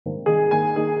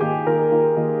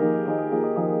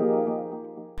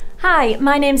Hi,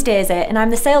 my name's Daisy and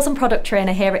I'm the Sales and Product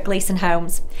Trainer here at Gleeson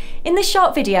Homes. In this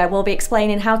short video we'll be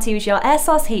explaining how to use your air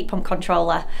source heat pump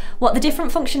controller, what the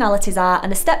different functionalities are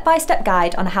and a step-by-step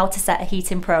guide on how to set a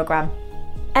heating programme.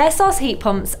 Air source heat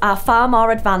pumps are far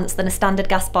more advanced than a standard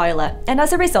gas boiler, and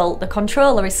as a result the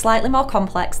controller is slightly more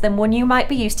complex than one you might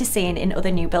be used to seeing in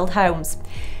other new build homes.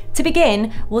 To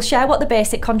begin, we'll share what the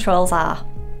basic controls are.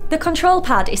 The control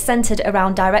pad is centred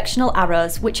around directional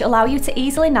arrows which allow you to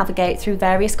easily navigate through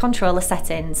various controller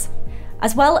settings,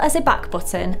 as well as a back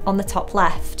button on the top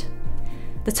left.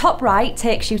 The top right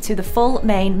takes you to the full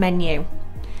main menu.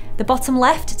 The bottom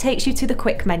left takes you to the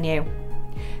quick menu.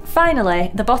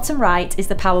 Finally, the bottom right is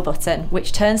the power button,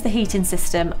 which turns the heating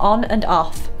system on and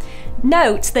off.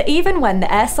 Note that even when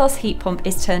the air source heat pump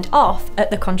is turned off at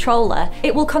the controller,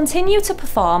 it will continue to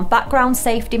perform background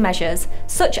safety measures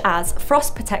such as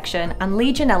frost protection and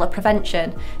Legionella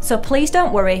prevention, so please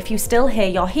don't worry if you still hear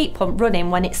your heat pump running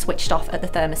when it's switched off at the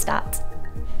thermostat.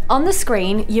 On the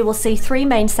screen, you will see three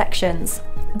main sections.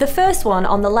 The first one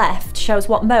on the left shows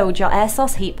what mode your air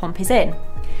source heat pump is in.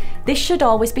 This should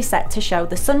always be set to show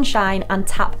the sunshine and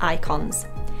tap icons.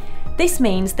 This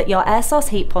means that your air source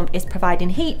heat pump is providing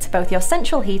heat to both your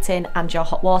central heating and your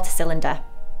hot water cylinder.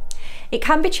 It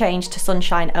can be changed to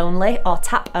sunshine only or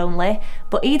tap only,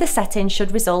 but either setting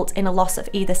should result in a loss of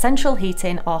either central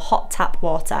heating or hot tap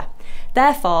water.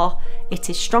 Therefore, it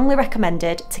is strongly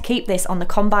recommended to keep this on the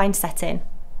combined setting.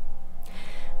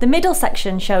 The middle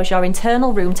section shows your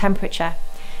internal room temperature.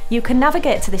 You can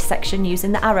navigate to this section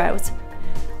using the arrows.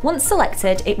 Once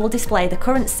selected, it will display the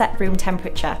current set room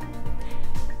temperature.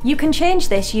 You can change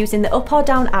this using the up or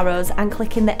down arrows and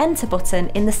clicking the enter button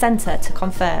in the centre to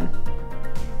confirm.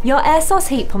 Your air source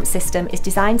heat pump system is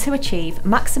designed to achieve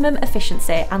maximum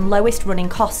efficiency and lowest running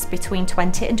costs between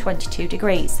 20 and 22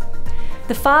 degrees.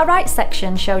 The far right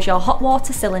section shows your hot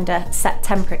water cylinder set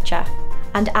temperature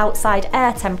and outside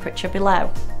air temperature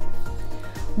below.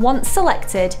 Once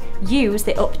selected, use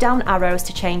the up-down arrows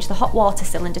to change the hot water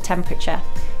cylinder temperature,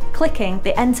 clicking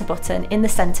the enter button in the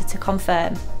centre to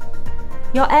confirm.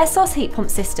 Your air source heat pump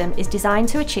system is designed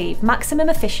to achieve maximum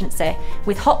efficiency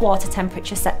with hot water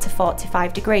temperature set to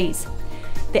 45 degrees.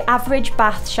 The average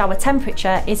bath shower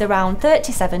temperature is around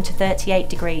 37 to 38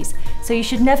 degrees, so you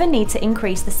should never need to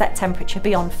increase the set temperature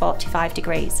beyond 45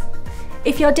 degrees.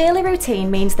 If your daily routine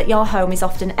means that your home is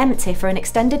often empty for an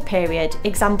extended period,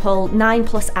 example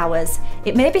 9+ hours,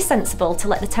 it may be sensible to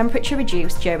let the temperature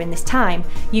reduce during this time,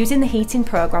 using the heating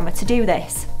programmer to do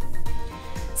this.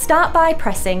 Start by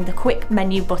pressing the quick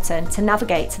menu button to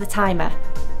navigate to the timer.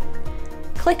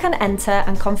 Click on enter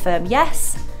and confirm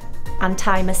yes, and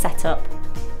timer setup.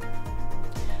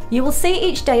 You will see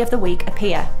each day of the week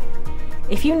appear.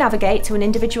 If you navigate to an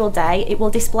individual day, it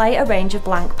will display a range of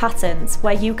blank patterns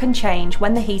where you can change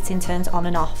when the heating turns on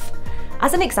and off.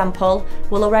 As an example,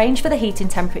 we'll arrange for the heating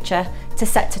temperature to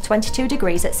set to 22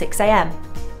 degrees at 6 AM.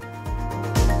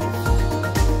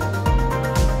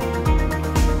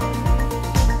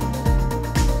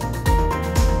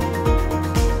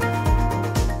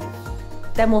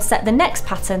 Then we'll set the next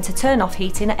pattern to turn off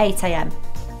heating at 8 AM.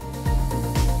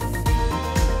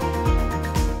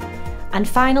 And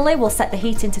finally, we'll set the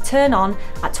heating to turn on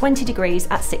at 20 degrees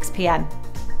at 6 PM.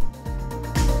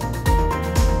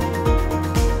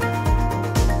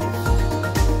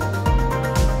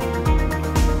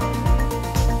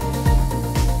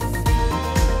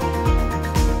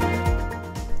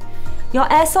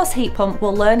 Your air source heat pump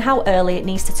will learn how early it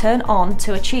needs to turn on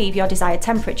to achieve your desired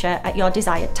temperature at your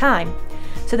desired time,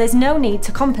 so there's no need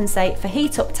to compensate for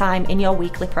heat up time in your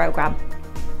weekly programme.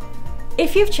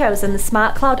 If you've chosen the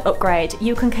Smart Cloud upgrade,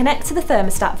 you can connect to the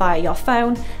thermostat via your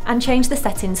phone and change the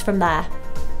settings from there.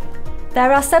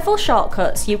 There are several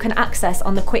shortcuts you can access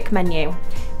on the quick menu.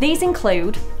 These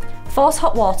include Force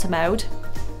Hot Water mode,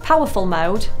 Powerful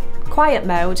mode, Quiet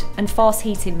mode and Force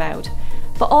Heating mode.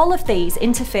 But all of these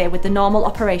interfere with the normal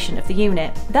operation of the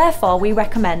unit, therefore we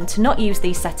recommend to not use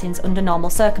these settings under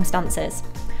normal circumstances.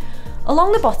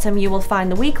 Along the bottom you will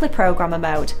find the weekly programmer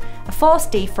mode, a force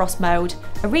defrost mode,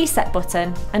 a reset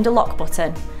button and a lock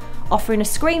button, offering a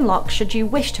screen lock should you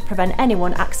wish to prevent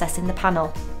anyone accessing the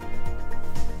panel.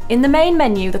 In the main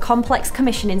menu, the complex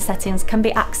commissioning settings can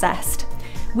be accessed.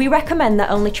 We recommend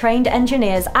that only trained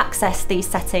engineers access these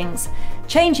settings.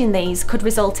 Changing these could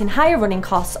result in higher running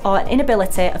costs or an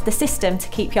inability of the system to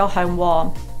keep your home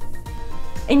warm.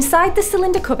 Inside the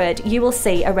cylinder cupboard, you will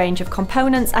see a range of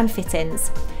components and fittings.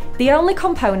 The only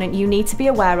component you need to be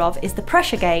aware of is the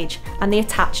pressure gauge and the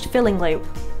attached filling loop.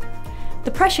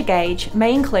 The pressure gauge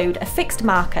may include a fixed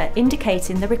marker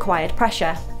indicating the required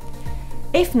pressure.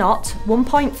 If not,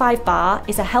 1.5 bar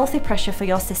is a healthy pressure for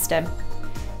your system.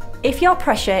 If your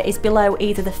pressure is below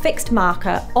either the fixed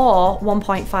marker or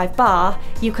 1.5 bar,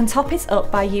 you can top it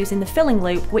up by using the filling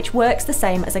loop, which works the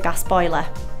same as a gas boiler.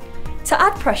 To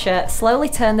add pressure, slowly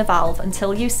turn the valve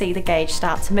until you see the gauge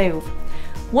start to move.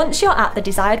 Once you're at the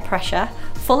desired pressure,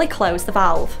 fully close the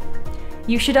valve.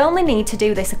 You should only need to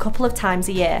do this a couple of times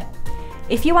a year.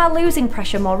 If you are losing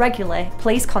pressure more regularly,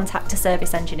 please contact a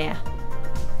service engineer.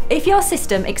 If your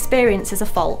system experiences a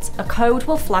fault, a code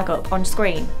will flag up on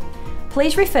screen.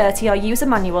 Please refer to your user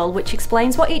manual, which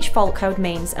explains what each fault code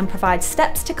means and provides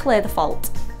steps to clear the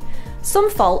fault. Some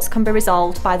faults can be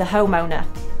resolved by the homeowner,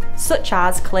 such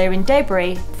as clearing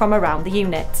debris from around the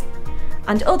unit,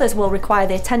 and others will require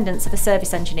the attendance of a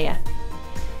service engineer.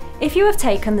 If you have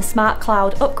taken the Smart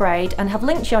Cloud upgrade and have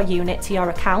linked your unit to your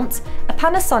account, a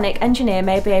Panasonic engineer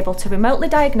may be able to remotely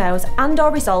diagnose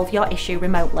and/or resolve your issue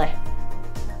remotely.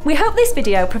 We hope this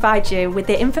video provides you with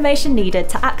the information needed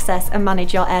to access and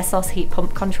manage your air source heat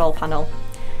pump control panel.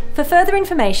 For further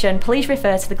information, please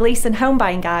refer to the Gleeson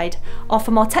Homebuying Guide, or for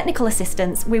more technical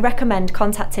assistance, we recommend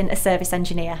contacting a service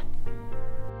engineer.